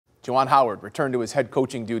Juwan Howard returned to his head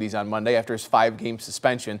coaching duties on Monday after his 5-game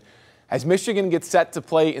suspension. As Michigan gets set to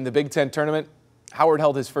play in the Big Ten tournament, Howard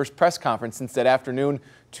held his first press conference since that afternoon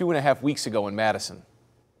 2.5 weeks ago in Madison.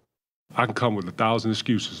 I can come with 1,000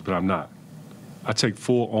 excuses, but I'm not. I take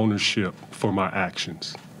full ownership for my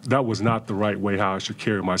actions. That was not the right way how I should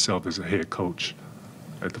carry myself as a head coach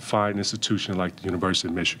at the fine institution like the University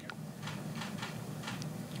of Michigan.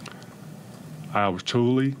 I was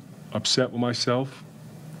truly upset with myself.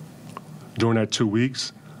 During that 2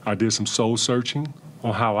 weeks, I did some soul searching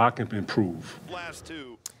on how I can improve.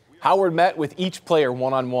 Howard met with each player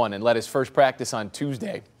one-on-one and led his first practice on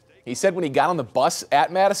Tuesday. He said when he got on the bus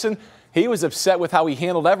at Madison, he was upset with how he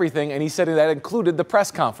handled everything, and he said that included the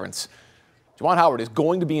press conference. Juwan Howard is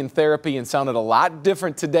going to be in therapy and sounded a lot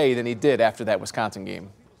different today than he did after that Wisconsin game.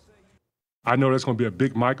 I know there's going to be a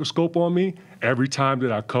big microscope on me every time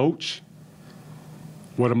that I coach.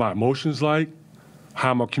 What are my emotions like?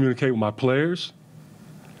 How am I communicating with my players?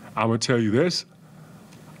 I'm going to tell you this.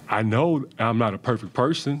 I know I'm not a perfect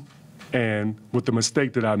person, and with the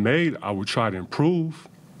mistake that I made, I would try to improve.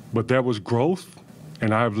 But there was growth,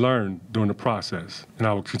 and I've learned during the process, and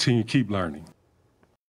I will continue to keep learning.